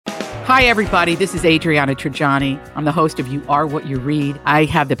Hi, everybody. This is Adriana Trajani. I'm the host of You Are What You Read. I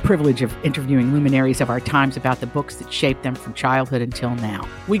have the privilege of interviewing luminaries of our times about the books that shaped them from childhood until now.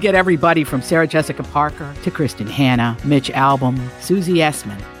 We get everybody from Sarah Jessica Parker to Kristen Hanna, Mitch Albom, Susie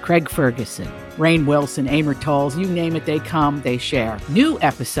Essman, Craig Ferguson, Rainn Wilson, Amor Tolls, you name it, they come, they share. New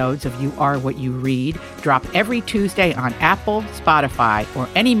episodes of You Are What You Read drop every Tuesday on Apple, Spotify, or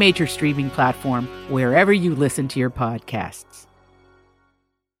any major streaming platform wherever you listen to your podcasts.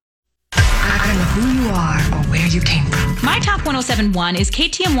 I don't know who you are or where you came from. My Talk 1071 is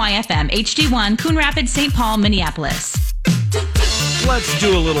KTMY FM, HD1, Coon Rapids, St. Paul, Minneapolis. Let's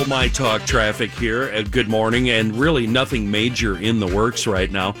do a little My Talk traffic here. Good morning, and really nothing major in the works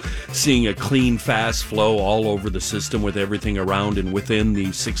right now. Seeing a clean, fast flow all over the system with everything around and within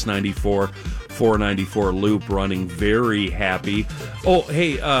the 694, 494 loop running. Very happy. Oh,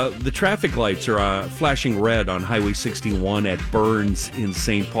 hey, the traffic lights are flashing red on Highway 61 at Burns in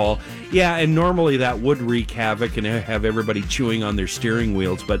St. Paul. Yeah, and normally that would wreak havoc and have everybody chewing on their steering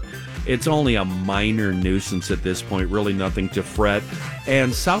wheels, but it's only a minor nuisance at this point, really nothing to fret.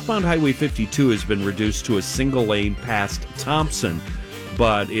 And southbound Highway 52 has been reduced to a single lane past Thompson,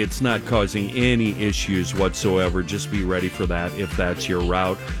 but it's not causing any issues whatsoever. Just be ready for that if that's your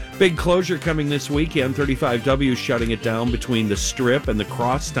route. Big closure coming this weekend. 35W shutting it down between the Strip and the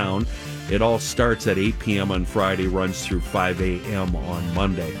Crosstown. It all starts at 8 p.m. on Friday, runs through 5 a.m. on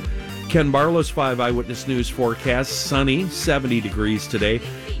Monday. Ken Barlow's 5 Eyewitness News forecast. Sunny, 70 degrees today.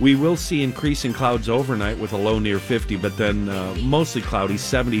 We will see increasing clouds overnight with a low near 50, but then mostly cloudy,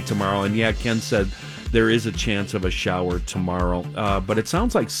 70 tomorrow. And yeah, Ken said there is a chance of a shower tomorrow. But it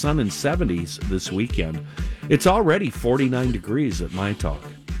sounds like sun and 70s this weekend. It's already 49 degrees at My Talk.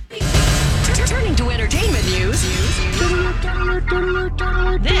 Turning to entertainment news.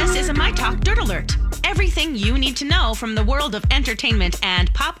 This is a My Talk Dirt Alert. Everything you need to know from the world of entertainment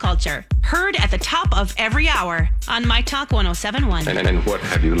and pop culture. Heard at the top of every hour on My Talk 1071. And what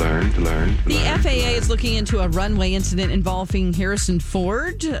have you learned? The FAA is looking into a runway incident involving Harrison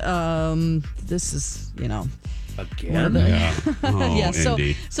Ford. This is, Again? Yeah. Oh, yeah.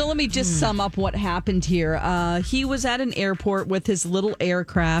 indeed. So let me just sum up what happened here. He was at an airport with his little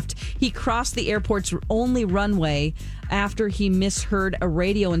aircraft. He crossed the airport's only runway after he misheard a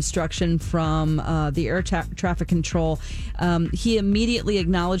radio instruction from the air traffic control. He immediately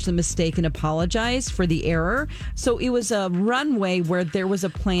acknowledged the mistake and apologized for the error. So it was a runway where there was a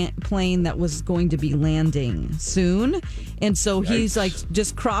plane that was going to be landing soon. And so he's like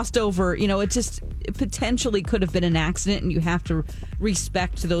just crossed over. It potentially could have been an accident, and you have to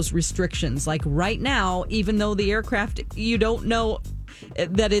respect those restrictions. Like right now, even though the aircraft, you don't know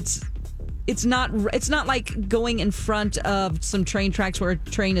that it's not like going in front of some train tracks where a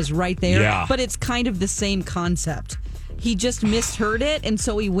train is right there. Yeah. But it's kind of the same concept. He just misheard it, and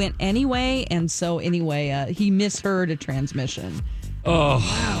so he went anyway. And so anyway, he misheard a transmission. Oh,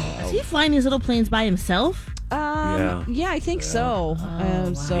 wow. Is he flying these little planes by himself? Yeah, I think so.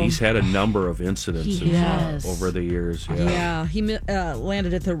 So He's had a number of incidents over the years. Yeah, he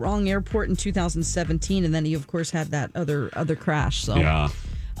landed at the wrong airport in 2017, and then he, of course, had that other crash. So yeah.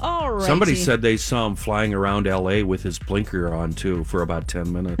 All right. Somebody said they saw him flying around L.A. with his blinker on, too, for about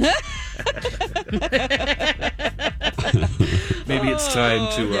 10 minutes. Maybe it's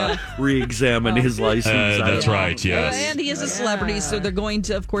time to re-examine his license. That's right, yes. And he is a celebrity, so they're going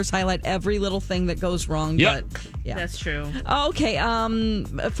to, of course, highlight every little thing that goes wrong. Yep. But, yeah. That's true. Okay.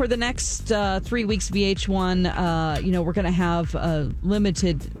 For the next 3 weeks, VH1, we're going to have a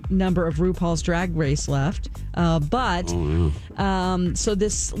limited number of RuPaul's Drag Race left. So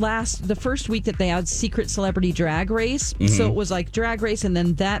the first week that they had Secret Celebrity Drag Race, so it was like Drag Race and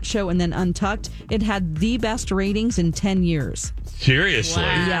then that show and then Untucked. It had the best ratings in 10 years. Seriously?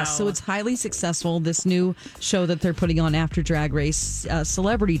 Wow. Yeah, so it's highly successful, this new show that they're putting on after Drag Race,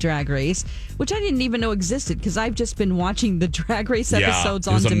 Celebrity Drag Race, which I didn't even know existed because I've just been watching the Drag Race episodes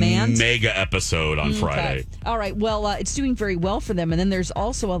on demand. It was a mega episode on Friday. All right, well, it's doing very well for them. And then there's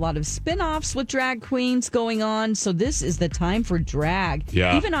also a lot of spin-offs with drag queens going on, so this is the time for drag.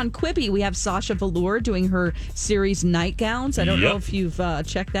 Yeah. Even on Quibi, we have Sasha Velour doing her series Nightgowns. I don't know if you've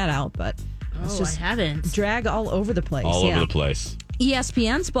checked that out, but... It's just I haven't. Drag all over the place. All over the place.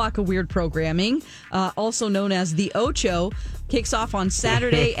 ESPN's block of weird programming, also known as The Ocho, kicks off on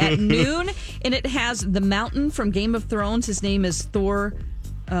Saturday at noon, and it has the Mountain from Game of Thrones. His name is Thor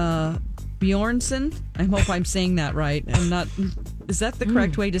Bjornsson. I hope I'm saying that right. I'm not. Is that the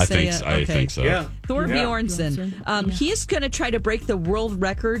correct way to say it? I think so. Yeah. Thor Bjornsson. He is going to try to break the world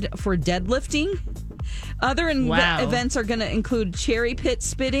record for deadlifting. Other events are going to include cherry pit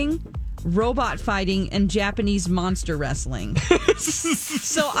spitting, robot fighting, and Japanese monster wrestling.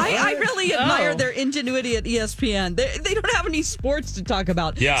 So I really admire their ingenuity at ESPN. They don't have any sports to talk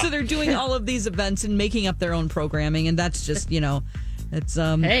about. Yeah. So they're doing all of these events and making up their own programming. And that's just, it's...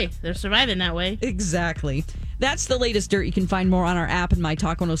 Hey, they're surviving that way. Exactly. That's the latest dirt. You can find more on our app and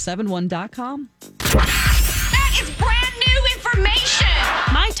mytalk1071.com. That is brand new information.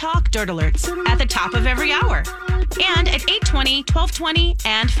 My Talk Dirt Alerts at the top of every hour. And at 8:20, 12:20,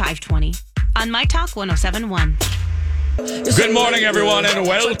 and 5:20 on My Talk 1071. Good morning, everyone, and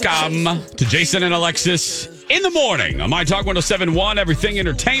welcome to Jason and Alexis in the morning on My Talk 1071, Everything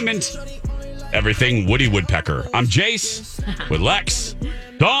Entertainment, Everything Woody Woodpecker. I'm Jace with Lex,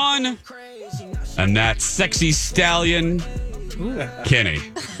 Dawn, and that sexy stallion, Kenny.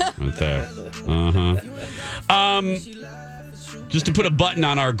 Right there. Just to put a button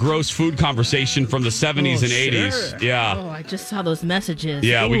on our gross food conversation from the 70s and 80s. Sure. Yeah. Oh, I just saw those messages.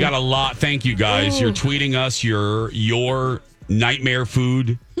 Yeah, we Ooh. got a lot. Thank you, guys. You're tweeting us your nightmare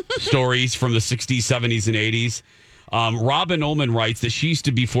food stories from the 60s, 70s, and 80s. Robin Ullman writes that she used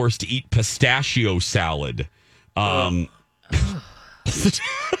to be forced to eat pistachio salad.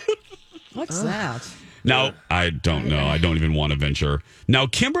 What's that? Now, I don't know. I don't even want to venture. Now,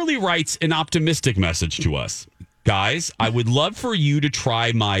 Kimberly writes an optimistic message to us. Guys, I would love for you to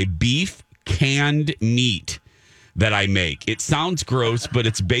try my beef canned meat that I make. It sounds gross, but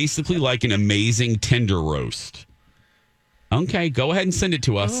it's basically like an amazing tender roast. Okay, go ahead and send it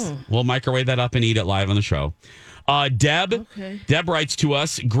to us. We'll microwave that up and eat it live on the show. Deb writes to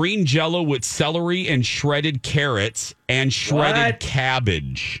us, green Jell-O with celery and shredded carrots and shredded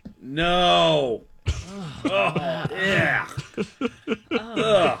cabbage. No. Yeah.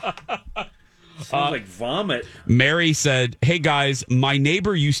 Sounds like vomit. Mary said, hey guys, my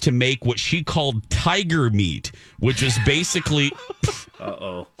neighbor used to make what she called tiger meat, which was basically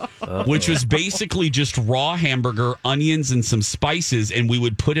which was basically just raw hamburger, onions, and some spices, and we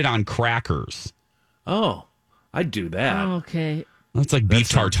would put it on crackers. Oh, I'd do that. Okay. That's like beef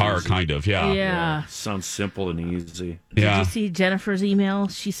sounds tartare, easy. kind of. Yeah. Sounds simple and easy. Did Yeah. you see Jennifer's email?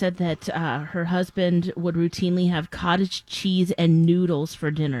 She said that her husband would routinely have cottage cheese and noodles for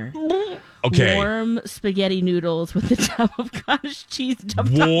dinner. Okay. Warm spaghetti noodles with a tub of cottage cheese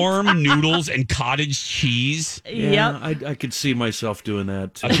dumped on Warm noodles and cottage cheese. Yeah, Yep. I could see myself doing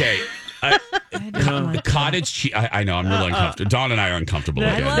that. Too. Okay. Cottage cheese. I know. I'm really uncomfortable. Dawn and I are uncomfortable I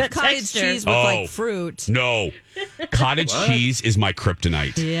again. love That cottage texture. cheese with Oh. like fruit. No. Cottage cheese is my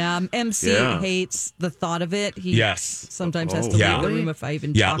kryptonite. Yeah, MC Yeah. hates the thought of it. He Yes. sometimes has to Yeah. leave the room if I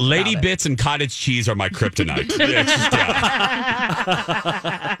even Yeah, talk lady about it. bits and cottage cheese are my kryptonite. It's just,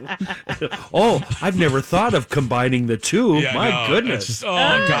 yeah. Oh, I've never thought of combining the two. Yeah, My no, goodness. it's just-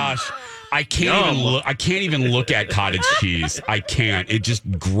 oh gosh. I can't even look. I can't even look at cottage cheese. I can't. It just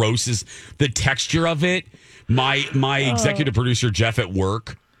grosses the texture of it. My executive producer Jeff at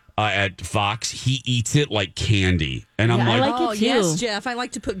work at Fox, he eats it like candy, and I'm Yeah, I like, like Oh it too. yes, Jeff. I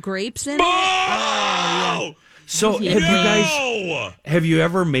like to put grapes in it. oh, So have you guys have you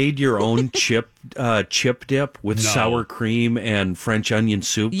ever made your own chip dip with No. sour cream and French onion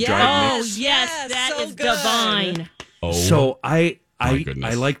soup? Yes. Dried Oh, mix? yes, that so is good. divine. Oh, So I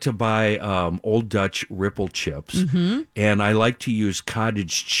goodness. like to buy Old Dutch Ripple chips, and I like to use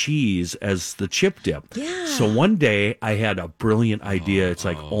cottage cheese as the chip dip. Yeah. So one day I had a brilliant idea. It's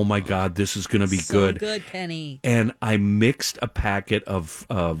like, oh my God, this is going to be So good. good, Kenny. And I mixed a packet of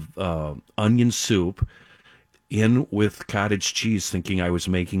onion soup in with cottage cheese, thinking I was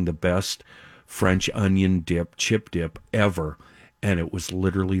making the best French onion chip dip ever. And it was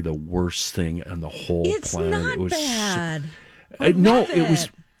literally the worst thing on the whole It's planet. not It was bad. no, love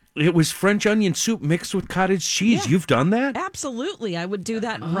it was French onion soup mixed with cottage cheese. Yeah. You've done that? Absolutely, I would do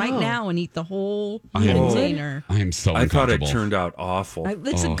that right now and eat the whole I am- container. I am so I thought it uncomfortable. turned out awful.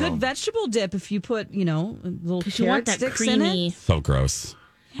 It's a good vegetable dip if you put, little Because you want carrot that sticks in creamy, it. So gross.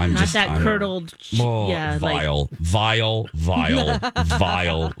 I'm not just that I'm- curdled. Oh, Yeah, like vile.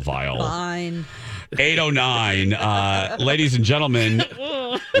 Fine. 809. Ladies and gentlemen,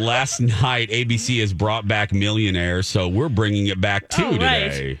 last night ABC has brought back Millionaire, so we're bringing it back too All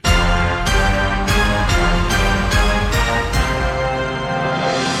right. today.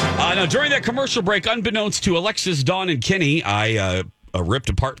 Now, during that commercial break, unbeknownst to Alexis, Dawn, and Kenny, I ripped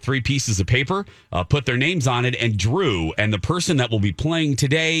apart 3 pieces of paper, put their names on it, and drew. And the person that will be playing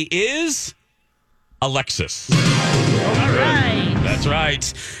today is Alexis. all right. That's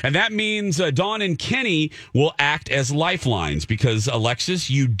right. And that means Dawn and Kenny will act as lifelines because, Alexis,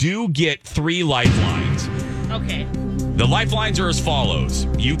 you do get 3 lifelines. Okay. The lifelines are as follows.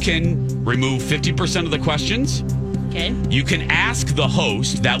 You can remove 50% of the questions. Okay. You can ask the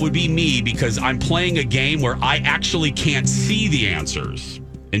host, that would be me, because I'm playing a game where I actually can't see the answers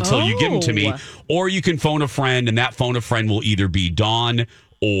until you give them to me. Or you can phone a friend, and that phone a friend will either be Dawn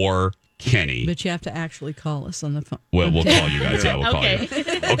or Kenny. But you have to actually call us on the phone. Well, we'll call you guys. Yeah, we'll call you.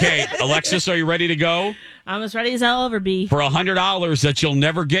 Okay, Alexis, are you ready to go? I'm as ready as I'll ever be. For $100 that you'll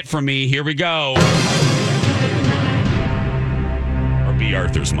never get from me, here we go. Or B.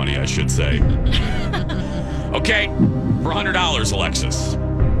 Arthur's money, I should say. Okay, for $100, Alexis.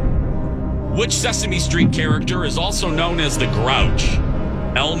 Which Sesame Street character is also known as the Grouch?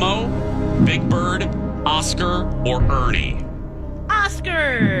 Elmo, Big Bird, Oscar, or Ernie?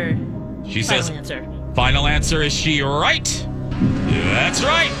 Oscar. She Final says, answer. Final answer. Is she right? Yeah, that's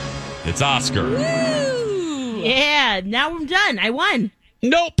right. It's Oscar. Woo! Yeah, now I'm done. I won.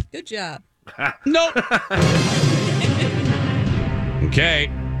 Nope. Good job. Nope. Okay.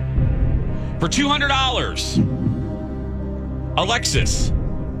 For $200, Alexis,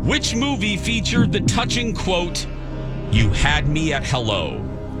 which movie featured the touching quote, "You had me at hello"?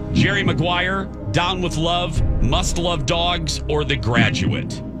 Jerry Maguire, Down with Love, Must Love Dogs, or The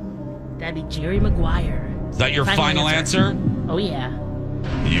Graduate? That'd be Jerry Maguire. Is that your final answer? Oh, yeah.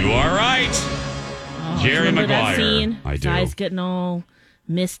 You are right. Oh, Jerry remember Maguire. That scene? I His do. eyes getting all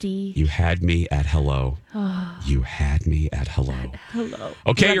misty. You had me at hello. You had me at hello. Hello.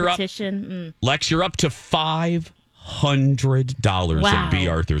 Okay, you're up. Repetition. Lex, you're up to $500 Wow. of B.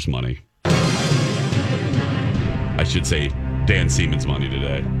 Arthur's money. I should say Dan Siemens money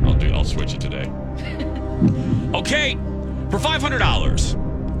today. I'll switch it today. Okay, for $500,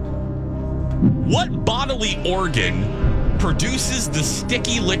 what bodily organ produces the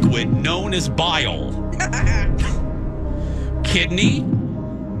sticky liquid known as bile? Kidney,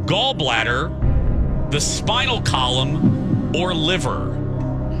 gallbladder, the spinal column, or liver?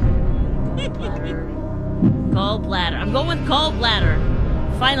 Gallbladder. I'm going with gallbladder.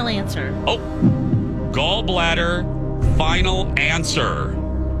 Final answer. Oh, gallbladder, final answer.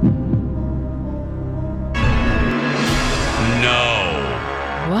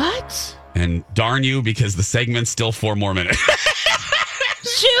 No. What? And darn you, because the segment's still 4 more minutes.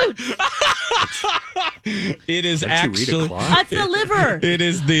 Shoot! It is Don't you read a actually. clock? That's the liver. It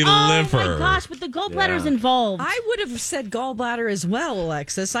is the liver. Oh my gosh, but the gallbladder's Yeah. involved. I would have said gallbladder as well,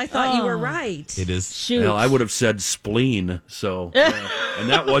 Alexis. I thought you were right. It is. Shoot. Well, I would have said spleen, so and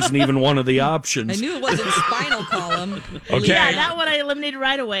that wasn't even one of the options. I knew it wasn't spinal column. Okay. Yeah, that one I eliminated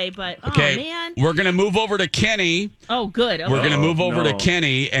right away, but Okay. oh man. We're going to move over to Kenny. Oh, good. Okay. We're going to move over to no.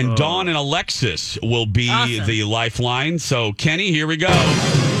 Kenny, and Dawn and Alexis will be Awesome. the lifeline. So, Kenny, here we go.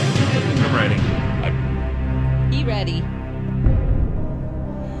 I'm ready. Be ready.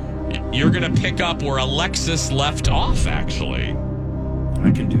 You're going to pick up where Alexis left off, actually.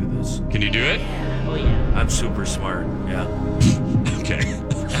 I can do this. Can you do it? Oh yeah. I'm super smart. Yeah. Okay.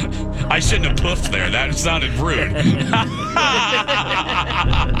 I shouldn't have poofed there. That sounded rude.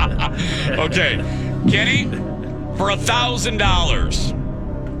 Okay. Kenny, for $1,000,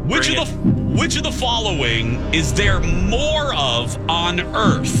 which of the following is there more of on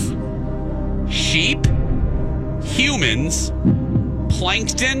Earth? Sheep, humans,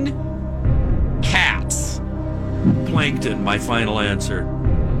 plankton, cats. Plankton, my final answer.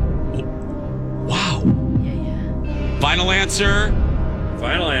 Wow. Yeah. Final answer.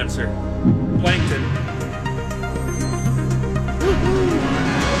 Final answer. Plankton.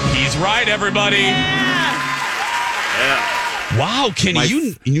 He's right, everybody. Yeah. Wow, Kenny,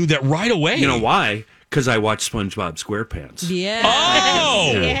 you knew that right away. You know why? Because I watched SpongeBob SquarePants. Yeah.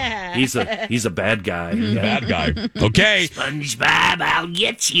 Oh, Yeah. He's a bad guy. Yeah. bad guy. Okay, SpongeBob, I'll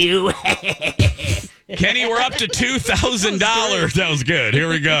get you. Kenny, we're up to $2,000. That was good. Here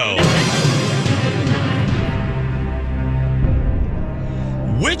we go.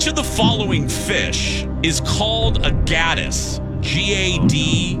 Which of the following fish is called a gaddis?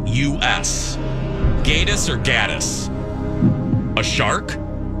 Gadus. Gaddis or gaddis? A shark?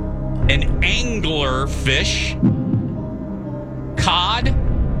 An angler fish? Cod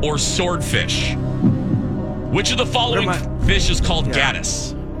or swordfish? Which of the following What am fish is called Yeah.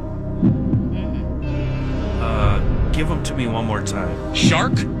 gaddis? Give them to me one more time.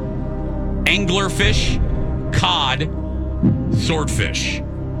 Shark, anglerfish, cod, swordfish.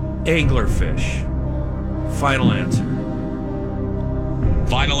 Anglerfish. Final answer.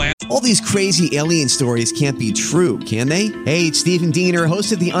 Final answer. All these crazy alien stories can't be true, can they? Hey, it's Stephen Diener,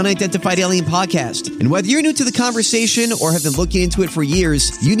 host of the Unidentified Alien Podcast. And whether you're new to the conversation or have been looking into it for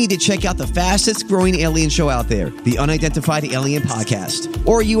years, you need to check out the fastest growing alien show out there, the Unidentified Alien Podcast,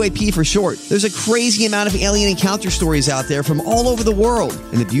 or UAP for short. There's a crazy amount of alien encounter stories out there from all over the world.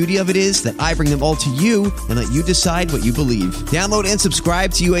 And the beauty of it is that I bring them all to you and let you decide what you believe. Download and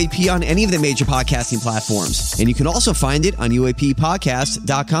subscribe to UAP on any of the major podcasting platforms. And you can also find it on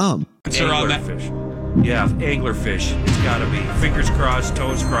UAPpodcast.com. Anglerfish. Yeah, anglerfish. It's got to be. Fingers crossed,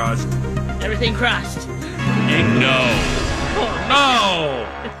 toes crossed. Everything crossed. No. Oh!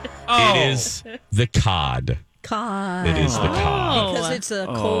 It is the cod. Cod. It is the cod. Because it's a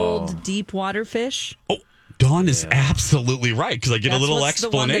cold, deep water fish. Oh, Dawn is absolutely right because I get a little what's the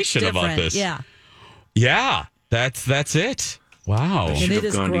one that's explanation about different. this. Yeah. Yeah, that's it. Wow. I should it have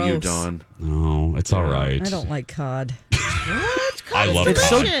is gone to you, gross. Dawn. No, it's all right. I don't like cod. I love It's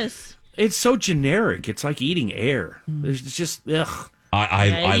cod. Delicious. It's so generic. It's like eating air. There's just, ugh. I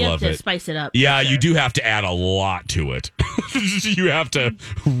You love have to it. spice it up. Yeah, you do have to add a lot to it. You have to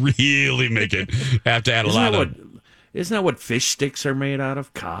really make it. Have to add a lot of. Isn't that what fish sticks are made out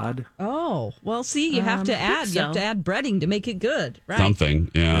of? Cod? Oh, well, see, you have to add. You have to add breading to make it good, right?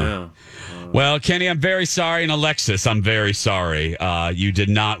 Something, yeah. Yeah. Well, Kenny, I'm very sorry, and Alexis, I'm very sorry. You did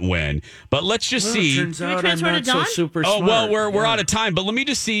not win. But let's just see. Turns out I'm transfer to not so Dawn? super Oh, smart. well, we're out of time, but let me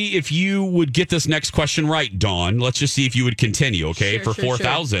just see if you would get this next question right, Dawn. Let's just see if you would continue, okay? Sure, for sure,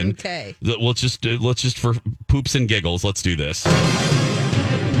 4,000. sure. Okay. Let's just for poops and giggles, let's do this.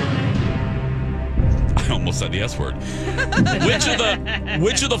 I almost said the S word.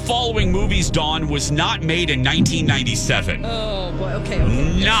 Which of the following movies, Dawn, was not made in 1997? Oh, boy. Okay.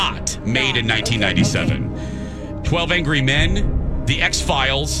 Not made in 1997. 12 Angry Men, The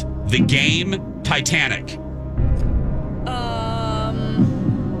X-Files, The Game, Titanic.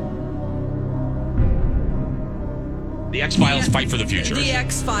 The X-Files Fight for the Future. The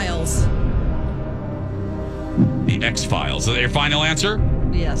X-Files. The X-Files. Is that your final answer?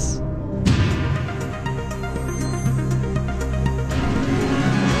 Yes.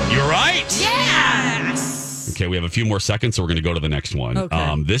 You're right. Yes. Okay, we have a few more seconds, so we're going to go to the next one.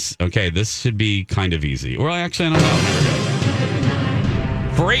 Okay. This should be kind of easy. Well, actually, I don't know. Here we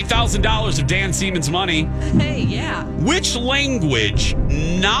go. For $8,000 of Dan Siemens money, Hey, yeah. which language,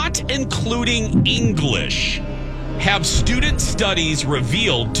 not including English, have student studies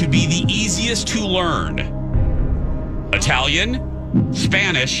revealed to be the easiest to learn? Italian,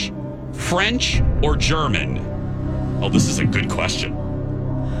 Spanish, French, or German? Oh, this is a good question.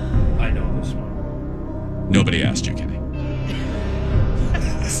 I know this one. Nobody asked you, Kenny.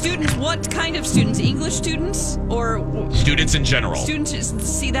 Students, what kind of students? English students or Students in general. students?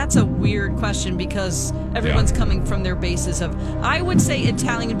 See, that's a weird question because everyone's coming from their basis of. I would say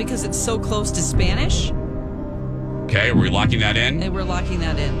Italian because it's so close to Spanish. Okay, are we locking that in? And we're locking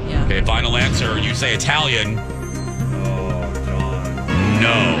that in. Yeah. Okay, final answer. You say Italian. Oh, Dawn.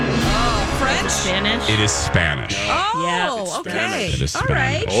 No, Oh, French. Spanish. it is Spanish. Oh, Yeah, it's okay. Spanish. It is All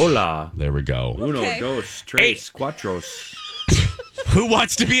Spanish. right. Hola. There we go. Uno, Okay. dos, tres, cuatros. Who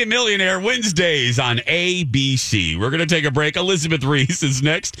Wants to Be a Millionaire Wednesdays on ABC. We're going to take a break. Elizabeth Reese is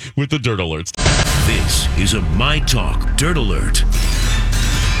next with the Dirt Alerts. This is a My Talk Dirt Alert.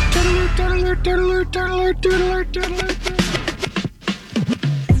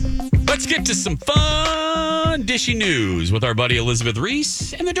 Let's get to some fun, dishy news with our buddy Elizabeth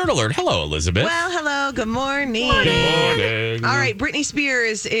Reese and the Dirt Alert. Hello, Elizabeth. Well, hello. Good morning. Morning. All right. Britney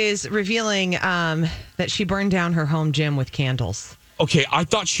Spears is revealing that she burned down her home gym with candles. Okay, I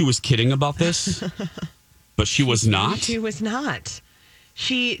thought she was kidding about this, but she was not. She was not.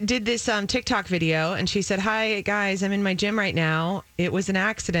 She did this TikTok video and she said, "Hi, guys. I'm in my gym right now. It was an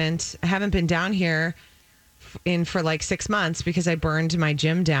accident. I haven't been down here for like 6 months because I burned my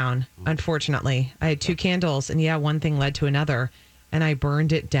gym down. Unfortunately, I had 2 candles and one thing led to another and I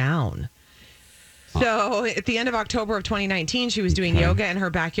burned it down." So at the end of October of 2019, she was doing yoga in her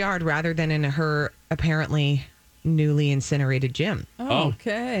backyard rather than in her apparently newly incinerated gym.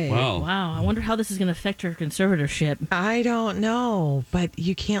 Okay. Well, Wow, I wonder how this is going to affect her conservatorship. I don't know, but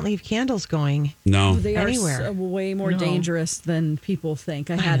you can't leave candles going. no. They are Anywhere. way more No. dangerous than people think.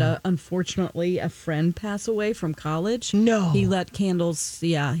 I had unfortunately a friend pass away from college. No. He lit candles.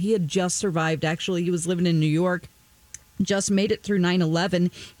 Yeah, he had just survived. Actually, he was living in New York. Just made it through 9/11.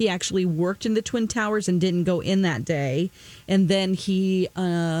 He actually worked in the Twin Towers and didn't go in that day. And then he,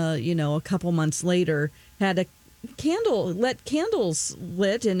 a couple months later, had let candles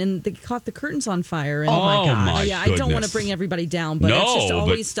lit and they caught the curtains on fire. And Oh, my gosh. My yeah, I don't want to goodness. bring everybody down, but No, it's just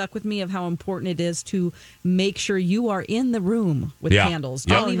always but- stuck with me of how important it is to make sure you are in the room with Yeah. candles.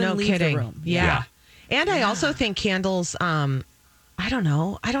 Yep. Don't even no leave kidding. the room. Yeah. And I also think candles, I don't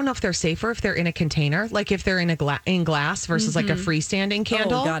know if they're safer if they're in a container, like if they're in in glass versus like a freestanding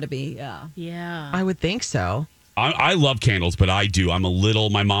candle. Oh, gotta be, yeah. Yeah. I would think so. I love candles, but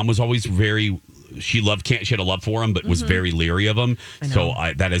my mom was always she had a love for them, but was very leery of them. So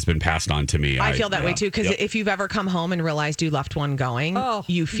that has been passed on to me. I feel that way too, because if you've ever come home and realized you left one going,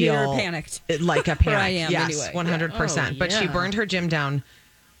 you feel you're panicked. Like a panic. I am yes, anyway. 100%. Oh, But she yeah. burned her gym down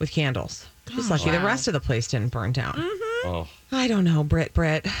with candles. She's lucky the rest of the place didn't burn down. Oh. I don't know, Britt.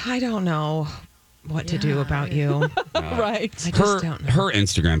 I don't know what to do about you. Right. I just don't know. Her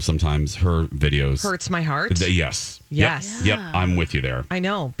Instagram sometimes, her videos. Hurts my heart. Yes. Yes. Yep. I'm with you there. I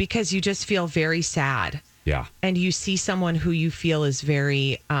know, because you just feel very sad. Yeah. And you see someone who you feel is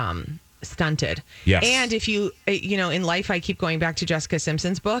very stunted. Yes. And if you, in life, I keep going back to Jessica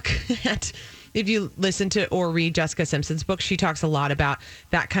Simpson's book. And if you listen to or read Jessica Simpson's book, she talks a lot about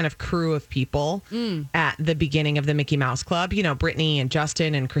that kind of crew of people at the beginning of the Mickey Mouse Club. Brittany and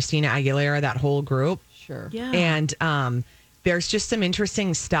Justin and Christina Aguilera, that whole group. Sure. Yeah. And there's just some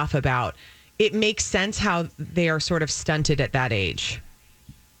interesting stuff about it. Makes sense how they are sort of stunted at that age.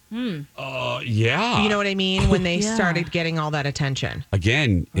 Yeah. You know what I mean? When they Yeah. started getting all that attention.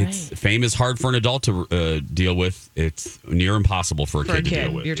 Again, fame is hard for an adult to deal with. It's near impossible for a kid to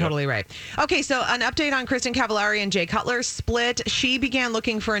deal with. You're totally right. Okay, so an update on Kristen Cavallari and Jay Cutler's split. She began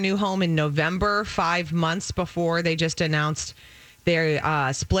looking for a new home in November, 5 months before they just announced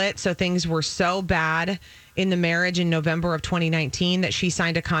their split. So things were so bad in the marriage in November of 2019 that she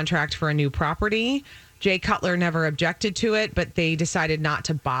signed a contract for a new property. Jay Cutler never objected to it, but they decided not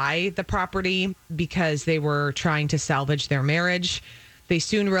to buy the property because they were trying to salvage their marriage. They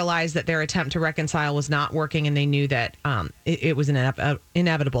soon realized that their attempt to reconcile was not working, and they knew that it was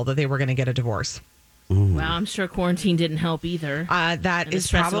inevitable that they were going to get a divorce. Wow, I'm sure quarantine didn't help either. That And the is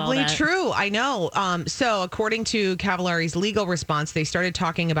stress of all probably that. true. I know. So according to Cavallari's legal response, they started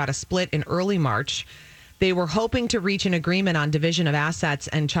talking about a split in early March. They were hoping to reach an agreement on division of assets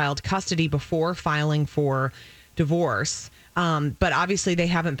and child custody before filing for divorce. But obviously they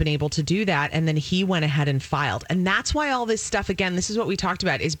haven't been able to do that. And then he went ahead and filed. And that's why all this stuff, again, this is what we talked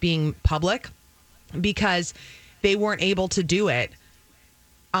about, is being public, because they weren't able to do it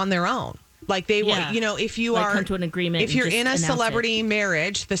on their own. Like they were, if you Like are come to an agreement if and you're just in a announce celebrity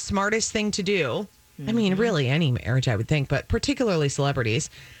marriage, the smartest thing to do, I mean, really any marriage, I would think, but particularly celebrities,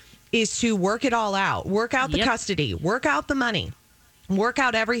 is to work it all out, work out the custody, work out the money, work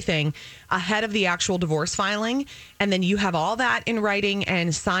out everything ahead of the actual divorce filing. And then you have all that in writing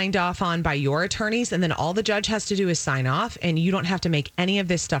and signed off on by your attorneys. And then all the judge has to do is sign off, and you don't have to make any of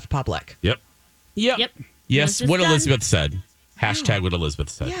this stuff public. Yep. Yep. Yes, Once what it's done. Elizabeth said. Hashtag what Elizabeth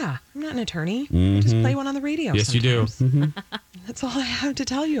said. Yeah, I'm not an attorney. I just play one on the radio. Yes, you do. sometimes. That's all I have to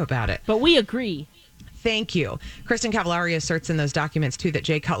tell you about it. But we agree. Thank you. Kristen Cavallari asserts in those documents, too, that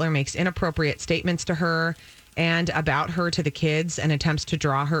Jay Cutler makes inappropriate statements to her and about her to the kids and attempts to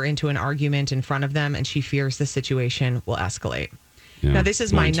draw her into an argument in front of them, and she fears the situation will escalate. Yeah, Now, this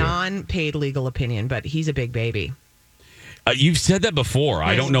is my mine too. non-paid legal opinion, but he's a big baby. You've said that before.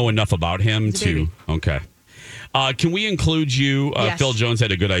 I don't know enough about him He's a baby. Okay. Can we include you? Yes. Phil Jones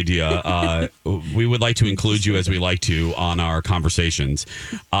had a good idea. We would like to include you, as we like to, on our conversations.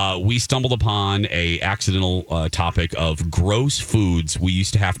 We stumbled upon a accidental topic of gross foods we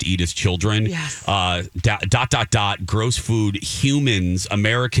used to have to eat as children. Yes. Gross food humans,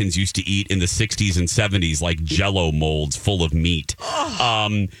 Americans used to eat in the 60s and 70s, like Jell-O molds full of meat.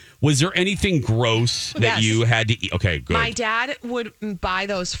 Was there anything gross that Yes. you had to eat? Okay, good. My dad would buy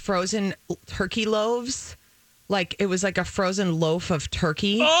those frozen turkey loaves. Like, it was like a frozen loaf of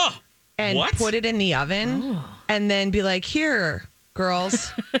turkey. And what? put it in the oven and then be like, here,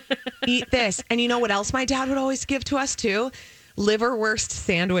 girls, eat this. And you know what else my dad would always give to us, too? Liverwurst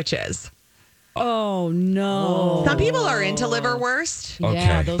sandwiches. Oh, no. Some people are into liverwurst. Yeah,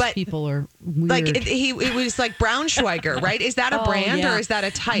 Okay. those But, people are weird. Like, it was like Braunschweiger, right? Is that a brand yeah. or is that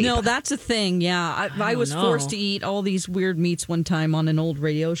a type? No, that's a thing. Yeah, I was know. forced to eat all these weird meats one time on an old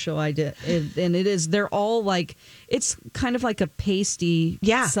radio show I did, and they're all like, it's kind of like a pasty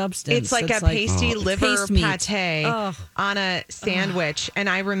substance. It's like a pasty liver paste meat. pate Ugh. on a sandwich. And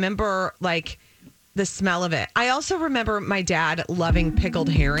I remember like the smell of it. I also remember my dad loving pickled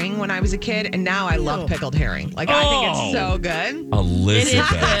herring when I was a kid. And now I love pickled herring. Like, I think it's so good. Elizabeth. It is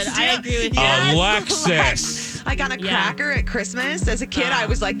good. I agree with you. Alexis. I got a cracker at Christmas. As a kid, I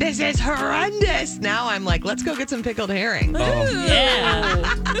was like, this is horrendous. Now I'm like, let's go get some pickled herring. Yeah.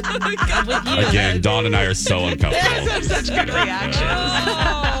 I'm with you. Again, Dawn and I are so uncomfortable. Have such good reactions.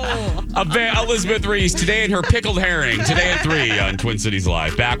 Elizabeth Reese today in her pickled herring. Today at 3 on Twin Cities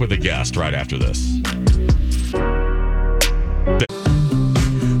Live. Back with a guest right after this.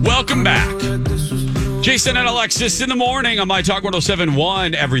 Welcome back. Jason and Alexis in the morning on My Talk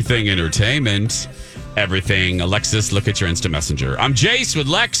 107.1. Everything Entertainment. Everything. Alexis, look at your instant messenger. I'm Jace with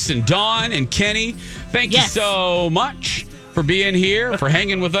Lex and Dawn and Kenny. Thank you so much for being here, for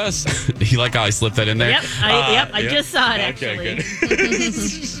hanging with us. You like how I slipped that in there? Yep, I just saw it, actually. Okay,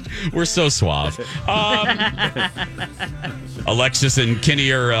 good. We're so suave. Alexis and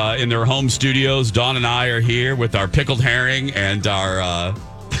Kenny are in their home studios. Dawn and I are here with our pickled herring and our...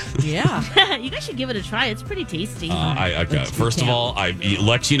 Yeah. You guys should give it a try. It's pretty tasty. First of all,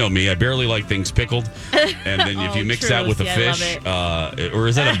 Lex, you know me. I barely like things pickled. And then if you mix that with a fish, or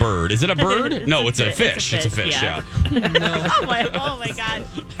is that a bird? Is it a bird? No, it's a fish. It's a fish, yeah. Oh my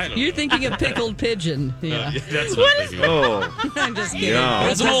God. You're thinking of pickled pigeon. Yeah. That's what I'm thinking of. I'm just kidding. Yeah.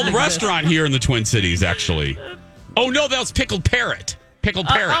 There's an old restaurant here in the Twin Cities, actually. Oh, no, that was Pickled Parrot. Pickled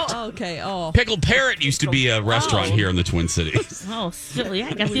Parrot. Okay. Pickled Parrot used to be a restaurant here in the Twin Cities. Oh, silly.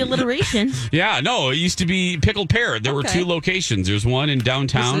 I got the alliteration. Yeah, no, it used to be Pickled Parrot. There were 2 locations. There's one in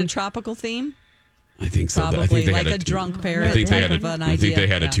downtown. Was it a tropical theme? I think so. Probably I think they like had a drunk parrot. I think they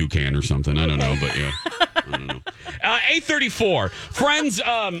had a toucan or something. I don't know, but yeah. I don't know. 8:34. Friends,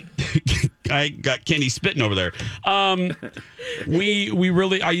 I got Kenny spitting over there. We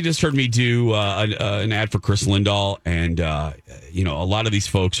really, you just heard me do an ad for Chris Lindahl, and a lot of these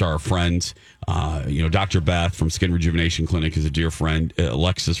folks are our friends. Dr. Beth from Skin Rejuvenation Clinic is a dear friend.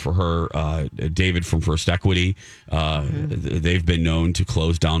 Alexis for her, David from First Equity. They've been known to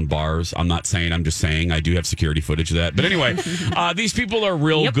close down bars. I'm not saying, I'm just saying I do have security footage of that. But anyway, these people are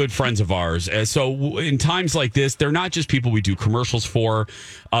real good friends of ours. So in times like this, they're not just people we do commercials for.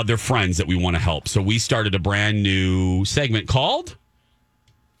 They're friends that we want to help. So we started a brand new segment called...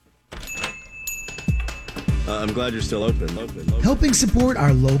 I'm glad you're still open. Helping support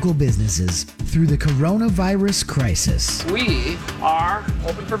our local businesses through the coronavirus crisis. We are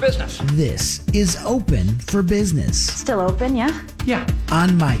open for business. This is Open for Business. Still open, yeah? Yeah.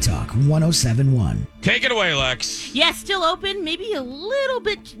 On My Talk 107.1. Take it away, Lex. Yeah, still open. Maybe a little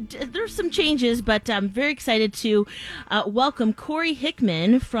bit. There's some changes, but I'm very excited to welcome Corey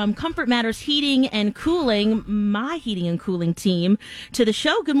Hickman from Comfort Matters Heating and Cooling, my heating and cooling team, to the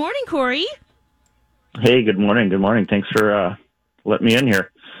show. Good morning, Corey. Hey, good morning. Good morning. Thanks for letting me in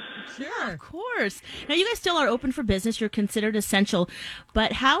here. Sure. Of course. Now, you guys still are open for business. You're considered essential.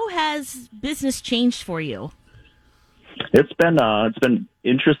 But how has business changed for you? It's been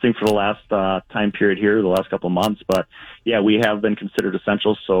interesting for the last time period here, the last couple of months. But, yeah, we have been considered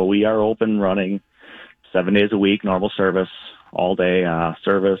essential. So we are open, running 7 days a week, normal service, all day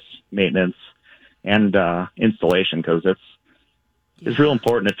service, maintenance, and installation, because it's real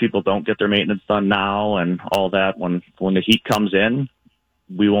important if people don't get their maintenance done now and all that. When the heat comes in,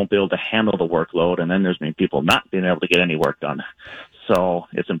 we won't be able to handle the workload, and then there's many people not being able to get any work done. So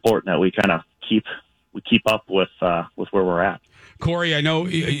it's important that we kind of keep up with where we're at. Corey, I know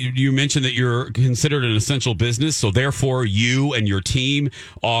you mentioned that you're considered an essential business, so therefore you and your team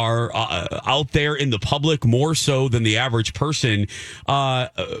are out there in the public more so than the average person.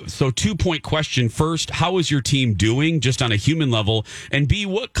 So 2-point question. First, how is your team doing just on a human level? And B,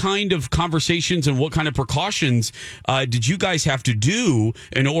 what kind of conversations and what kind of precautions did you guys have to do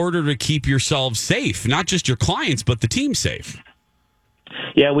in order to keep yourselves safe? Not just your clients, but the team safe.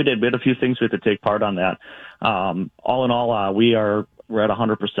 Yeah, we did. We had a few things we had to take part on that. All in all, we're at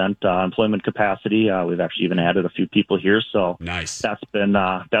 100% employment capacity. We've actually even added a few people here, so nice. That's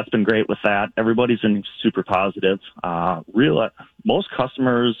been great with that. Everybody's been super positive. Most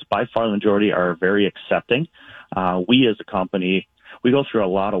customers, by far the majority, are very accepting. We as a company, we go through a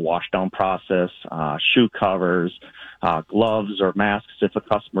lot of wash down process, shoe covers, gloves or masks if a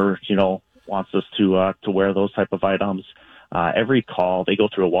customer wants us to wear those type of items. Every call, they go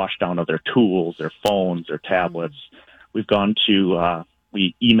through a wash down of their tools, their phones, their tablets. We've gone to,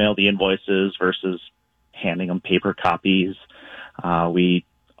 we email the invoices versus handing them paper copies. We,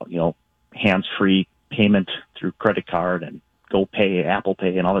 hands-free payment through credit card and GoPay, Apple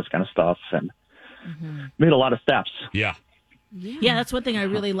Pay, and all this kind of stuff. And made a lot of steps. Yeah. Yeah, that's one thing I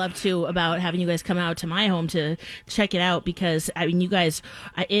really love, too, about having you guys come out to my home to check it out, because, I mean, you guys,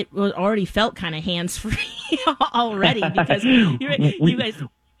 it already felt kind of hands-free already, because you guys,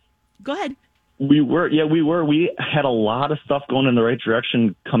 go ahead. We were. We had a lot of stuff going in the right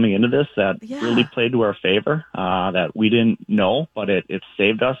direction coming into this that really played to our favor, that we didn't know, but it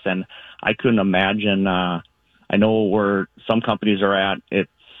saved us. And I couldn't imagine, I know where some companies are at,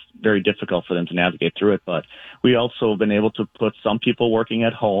 it's very difficult for them to navigate through it, but we also have been able to put some people working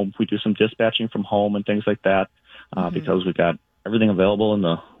at home. We do some dispatching from home and things like that, because we've got everything available in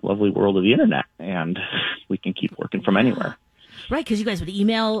the lovely world of the internet, and we can keep working from anywhere. Right, because you guys would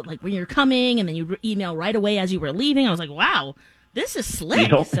email like when you're coming, and then you email right away as you were leaving. I was like, wow, this is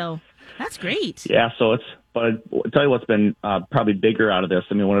slick. So that's great. Yeah, but I'll tell you what's been probably bigger out of this.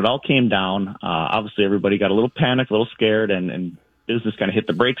 I mean, when it all came down, obviously everybody got a little panicked, a little scared, and business kind of hit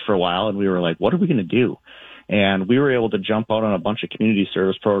the brakes for a while, and we were like, what are we going to do? And we were able to jump out on a bunch of community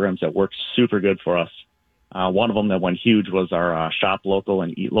service programs that worked super good for us. One of them that went huge was our Shop Local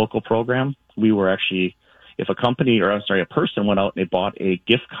and Eat Local program. We were actually, if a person went out and they bought a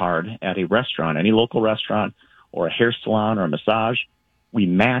gift card at a restaurant, any local restaurant or a hair salon or a massage, we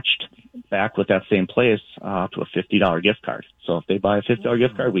matched back with that same place to a $50 gift card. So if they buy a $50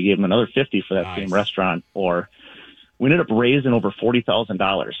 gift card, we gave them another $50 for that same restaurant. Or we ended up raising over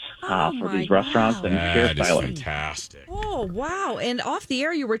 $40,000 for these restaurants and hairstylists. That is fantastic. Oh, wow. And off the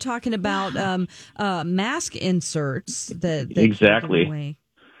air, you were talking about mask inserts that exactly. Away.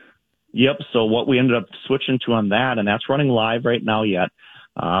 Yep. So what we ended up switching to on that, and that's running live right now yet.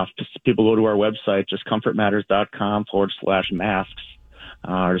 People go to our website, just comfortmatters.com/masks.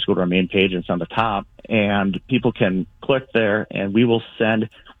 Or just go to our main page and it's on the top, and people can click there, and we have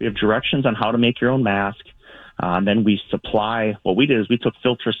directions on how to make your own mask. And then we supply, what we did is we took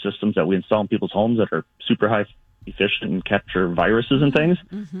filter systems that we install in people's homes that are super high efficient and capture viruses and things,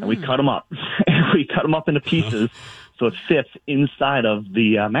 and we cut them up. And we cut them up into pieces so it fits inside of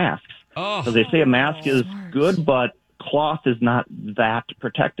the masks. So they say a mask is good, but cloth is not that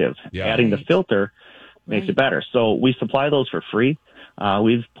protective. Adding the filter makes it better. So we supply those for free.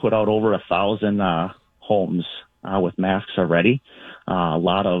 We've put out over 1,000 homes with masks already. A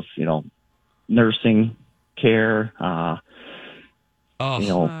lot of, nursing care,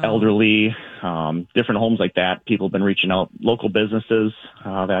 elderly, different homes like that. People have been reaching out, local businesses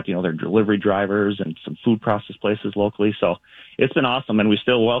that, they're delivery drivers and some food process places locally. So it's been awesome. And we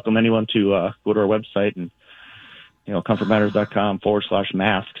still welcome anyone to go to our website and,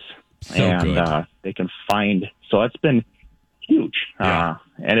 comfortmatters.com/masks. And they can find, so it's been huge.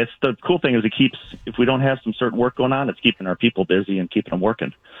 And it's the cool thing is if we don't have some certain work going on, it's keeping our people busy and keeping them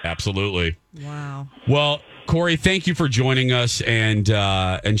working. Absolutely. Wow. Well, Corey, thank you for joining us and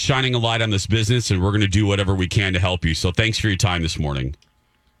shining a light on this business, and we're going to do whatever we can to help you. So thanks for your time this morning.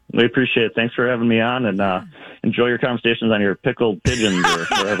 We appreciate it. Thanks for having me on, and enjoy your conversations on your pickled pigeons or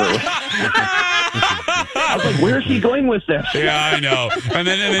wherever it was. I was like, where is he going with this? Yeah, I know. And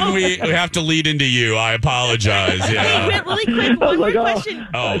then we have to lead into you. I apologize. Yeah. Hey, really quick, one more question.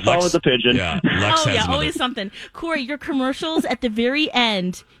 I saw with the pigeon. Yeah, Lex has always something. Corey, your commercials at the very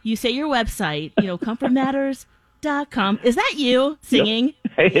end, you say your website, comfortmatters.com. Is that you singing? Yep.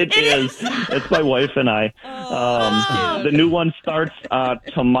 It is. It's my wife and I. The new one starts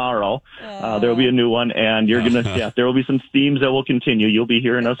tomorrow. There will be a new one, and you're there will be some themes that will continue. You'll be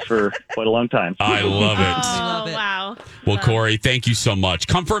hearing us for quite a long time. I love it. Oh, wow. Well, Corey, thank you so much.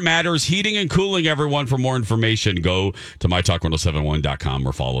 Comfort Matters Heating and Cooling, everyone. For more information, go to mytalk1071.com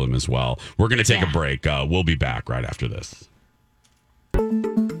or follow them as well. We're going to take a break. We'll be back right after this.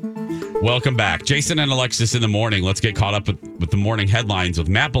 Welcome back. Jason and Alexis in the morning. Let's get caught up with the morning headlines with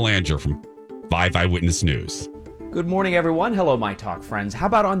Matt Belanger from 5 Eyewitness News. Good morning, everyone. Hello, My Talk friends. How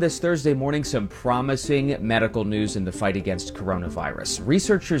about on this Thursday morning, some promising medical news in the fight against coronavirus?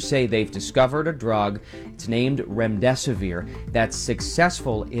 Researchers say they've discovered a drug, it's named Remdesivir, that's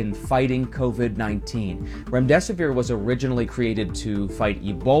successful in fighting COVID-19. Remdesivir was originally created to fight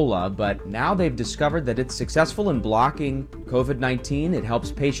Ebola, but now they've discovered that it's successful in blocking COVID-19. It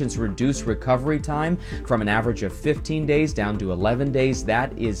helps patients reduce recovery time from an average of 15 days down to 11 days.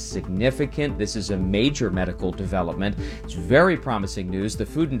 That is significant. This is a major medical development. It's very promising news. The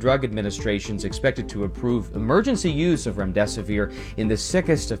Food and Drug Administration is expected to approve emergency use of Remdesivir in the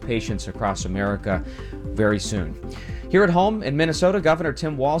sickest of patients across America very soon. Here at home in Minnesota, Governor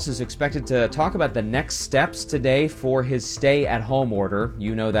Tim Walz is expected to talk about the next steps today for his stay-at-home order.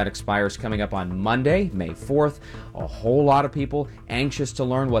 You know that expires coming up on Monday, May 4th. A whole lot of people anxious to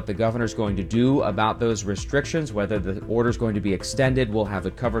learn what the governor's going to do about those restrictions, whether the order's going to be extended. We'll have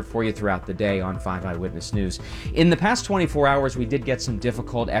it covered for you throughout the day on 5 Eyewitness News. In the past 24 hours, we did get some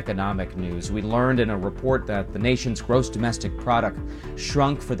difficult economic news. We learned in a report that the nation's gross domestic product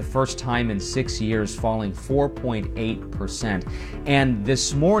shrunk for the first time in 6 years, falling 4.8%. 8%. And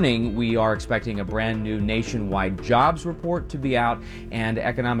this morning, we are expecting a brand new nationwide jobs report to be out, and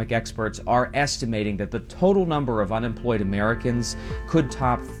economic experts are estimating that the total number of unemployed Americans could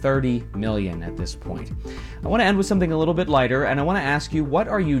top 30 million at this point. I want to end with something a little bit lighter, and I want to ask you, what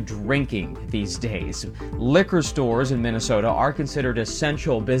are you drinking these days? Liquor stores in Minnesota are considered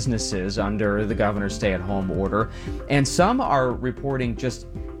essential businesses under the governor's stay-at-home order, and some are reporting just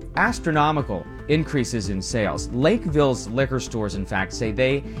astronomical increases in sales. Lakeville's liquor stores, in fact, say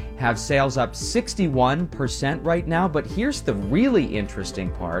they have sales up 61% right now, but here's the really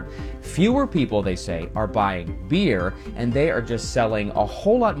interesting part. Fewer people, they say, are buying beer, and they are just selling a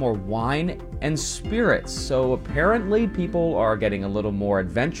whole lot more wine and spirits. So apparently people are getting a little more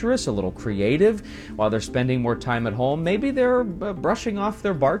adventurous, a little creative while they're spending more time at home. Maybe they're brushing off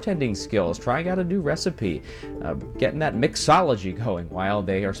their bartending skills, trying out a new recipe, getting that mixology going while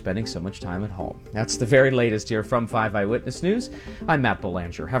they are spending so much time at home. That's the very latest here from 5 Eyewitness News. I'm Matt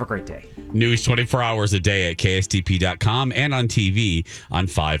Belanger. Have a great day. News 24 hours a day at KSTP.com and on TV on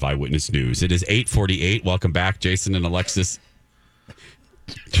 5 Eyewitness News. It is 8:48. Welcome back, Jason and Alexis.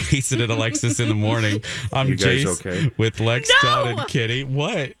 Jason and Alexis in the morning. I'm You guys Jace okay? with Lex, Dawn, and Kitty.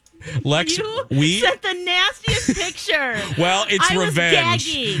 What? Lex, You sent the nastiest picture. Well, it's I was revenge.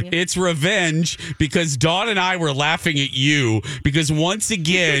 gagging. It's revenge because Dawn and I were laughing at you because once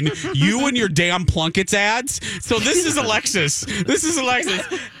again, you and your damn Plunkets ads. So this is Alexis. This is Alexis.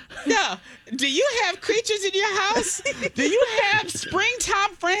 No. Do you have creatures in your house? Do you have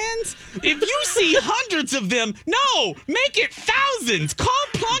springtime friends? If you see hundreds of them, no, make it thousands. Call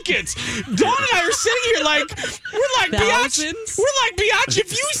Plunkets. Dawn and I are sitting here we're like Thousands? Biatch. We're like Biatch.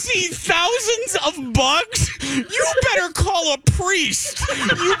 If you see thousands of bugs, you better call a priest.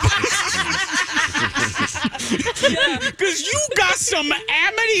 Because you got some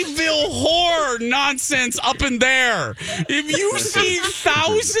Amityville horror nonsense up in there. If you see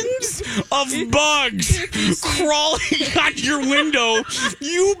thousands of bugs crawling on your window,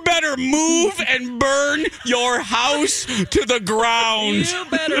 you better move and burn your house to the ground. You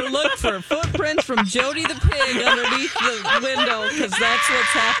better look for footprints from Jody the pig underneath the window, because that's what's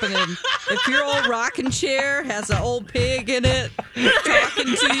happening. If your old rocking chair has an old pig in it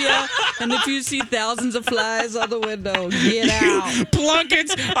talking to you, and if you see thousands of flies on the window, get out.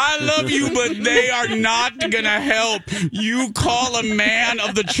 Plunkets, I love you, but they are not going to help. You call a man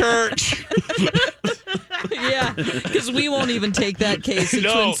of the church. Yeah, because we won't even take that case in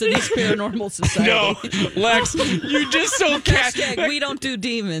Twin Cities Paranormal Society. No, Lex, you just so Hashtag we don't do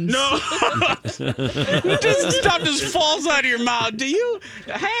demons. No. Just stuff just falls out of your mouth. Hey,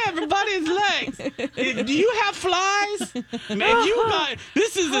 everybody, it's Lex. Do you have flies? Man,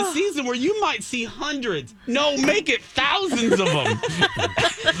 this is a season where you might see hundreds. No, make it thousands of them.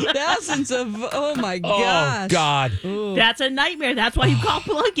 Thousands of, oh my gosh. Oh, God. Ooh. That's a nightmare. That's why you call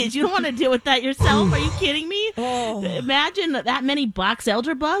Plunkets. You don't want to deal with that yourself. Are you kidding me? Oh. Imagine that many box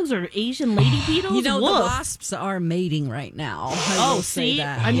elder bugs or Asian lady beetles. You know, Woof. the wasps are mating right now. I will say see?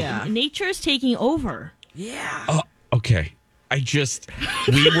 that. I mean, yeah. nature is taking over. Yeah. Okay.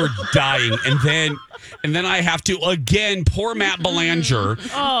 We were dying, and then I have to again, poor Matt Belanger.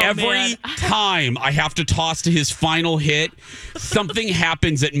 Every time I have to toss to his final hit, something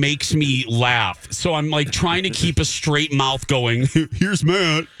happens that makes me laugh. So I'm like trying to keep a straight mouth going. Here's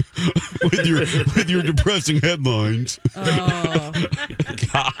Matt with your depressing headlines. Oh.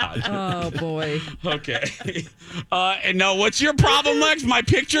 God. Oh boy. Okay. And now, what's your problem, Lex? My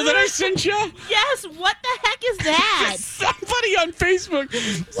picture that I sent you? Yes. What the heck is that? Somebody on Facebook.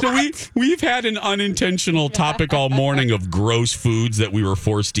 So we've had an unintentional topic all morning of gross foods that we were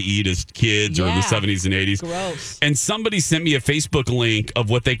forced to eat as kids or in the 70s and 80s. Gross. And somebody sent me a Facebook link of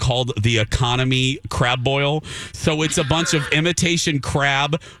what they called the economy crab boil. So it's a bunch of imitation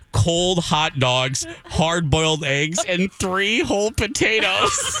crab, cold hot dogs, hard-boiled eggs, and 3 whole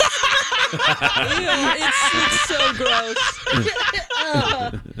potatoes. Ew, it's so gross.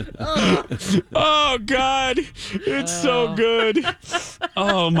 Oh, God. It's so good.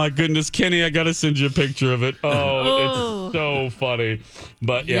 Oh, my goodness. Kenny, I got to send you a picture of it. Oh, it's so funny.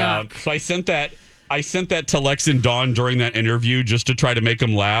 But, yeah, so I sent that to Lex and Dawn during that interview just to try to make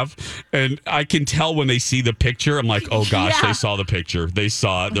them laugh. And I can tell when they see the picture, I'm like, oh gosh, they saw the picture. They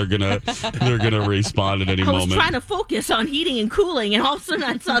saw it. They're gonna respond at any moment. I was trying to focus on heating and cooling, and all of a sudden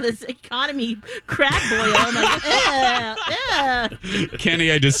I saw this economy crab boil. I'm like,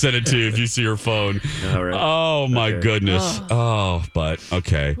 Kenny, I just sent it to you if you see your phone. All right. Oh my goodness. Oh, but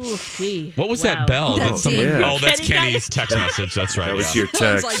okay. Ooh, what was that bell? That's Did someone, Kenny. Oh, that's Kenny Kenny's text message. That's right. That was yeah. your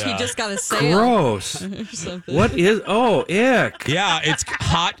text. Sounds like he just got a sale. Gross. gross. What is? Oh, ick. Yeah, it's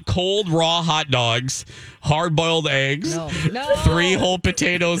hot, cold, raw hot dogs, hard-boiled eggs, 3 whole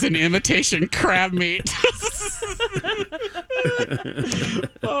potatoes, and imitation crab meat.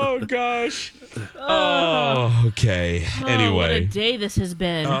 Oh, gosh. Oh, okay. Anyway. What a day this has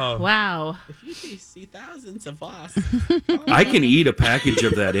been. Wow. If you see thousands of us. I can eat a package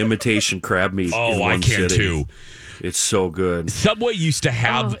of that imitation crab meat. Oh, in one I can sitting. too. It's so good. Subway used to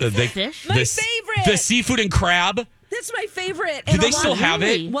have fish? My favorite. The seafood and crab. That's my favorite. Do they still have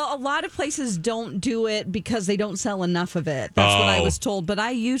it? Well, a lot of places don't do it because they don't sell enough of it. That's what I was told. But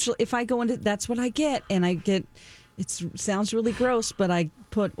I usually, if I go into, that's what I get. And I get, it sounds really gross, but I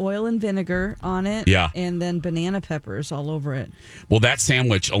put oil and vinegar on it. Yeah. And then banana peppers all over it. Well, that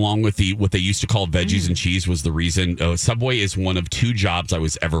sandwich, along with what they used to call veggies and cheese, was the reason. Subway is one of 2 jobs I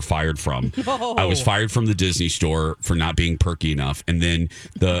was ever fired from. Oh. I was fired from the Disney store for not being perky enough, and then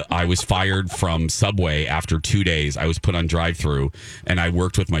I was fired from Subway after 2 days. I was put on drive-through, and I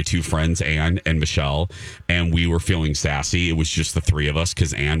worked with my 2 friends, Ann and Michelle, and we were feeling sassy. It was just the 3 of us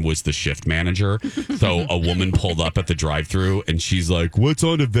because Ann was the shift manager. So a woman pulled up at the drive-through, and she's like, "What's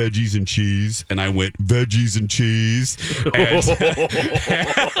on a veggies and cheese?" And I went, "Veggies and cheese." And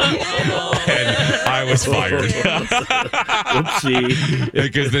I was fired. Oopsie.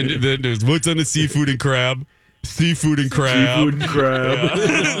 Because then there's, "What's on a seafood and crab?" Seafood and crab. Seafood and crab.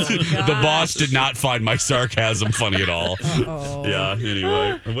 Yeah. The boss did not find my sarcasm funny at all. Yeah,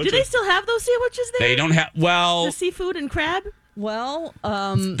 anyway. Do they still have those sandwiches there? They don't have, well. The seafood and crab? Well,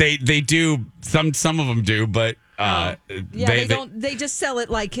 they do. Some of them do, but they don't. They just sell it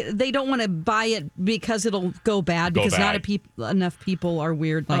like they don't want to buy it because it'll go bad because not enough people are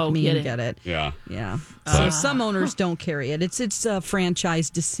weird like me and get it. Yeah. So some owners don't carry it. It's a franchise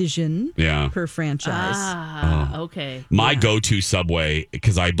decision. Yeah. Per franchise. Okay. My go-to Subway,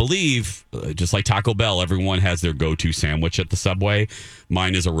 because I believe, just like Taco Bell, everyone has their go-to sandwich at the Subway.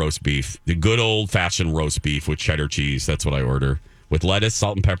 Mine is a roast beef, the good old-fashioned roast beef with cheddar cheese. That's what I order. With lettuce,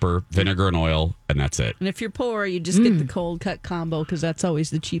 salt and pepper, vinegar and oil, and that's it. And if you're poor, you just get the cold cut combo because that's always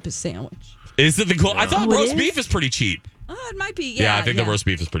the cheapest sandwich. Is it the cold? I thought roast beef is pretty cheap. It might be. Yeah, I think the roast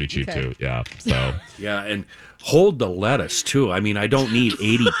beef is pretty cheap too. Yeah. So. Yeah, and hold the lettuce too. I mean, I don't need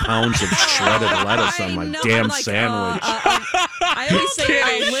 80 pounds of shredded lettuce on my damn sandwich. I always say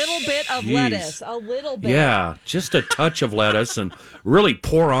a little bit of lettuce. A little bit. Yeah, just a touch of lettuce and really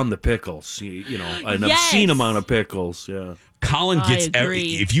pour on the pickles. You know, an obscene amount of pickles. Yeah. Colin gets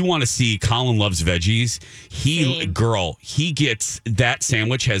if you want to see Colin loves veggies, he gets that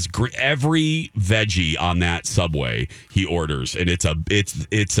sandwich has every veggie on that Subway he orders, and it's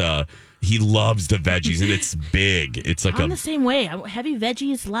a he loves the veggies and it's big. It's like I'm the same way. Heavy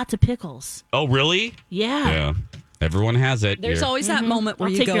veggies, lots of pickles. Oh, really? Yeah. Everyone has it. There's always that moment where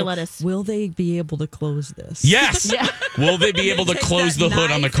I'll you take go, your lettuce. Will they be able to close this? Yes. Will they be able to close the hood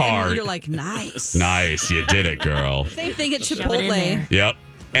on the car? And you're like, nice. Nice. You did it, girl. Same thing at Chipotle. Yep.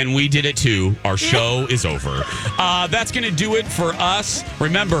 And we did it too. Our show is over. That's going to do it for us.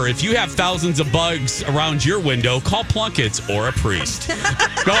 Remember, if you have thousands of bugs around your window, call Plunkett's or a priest.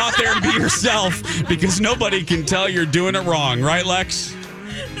 Go out there and be yourself because nobody can tell you're doing it wrong. Right, Lex?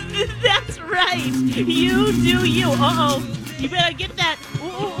 That's right. You do you. You better get that.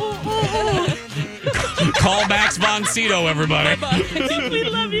 Call Max von Sydow, everybody. We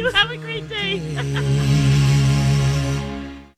love you. Have a great day.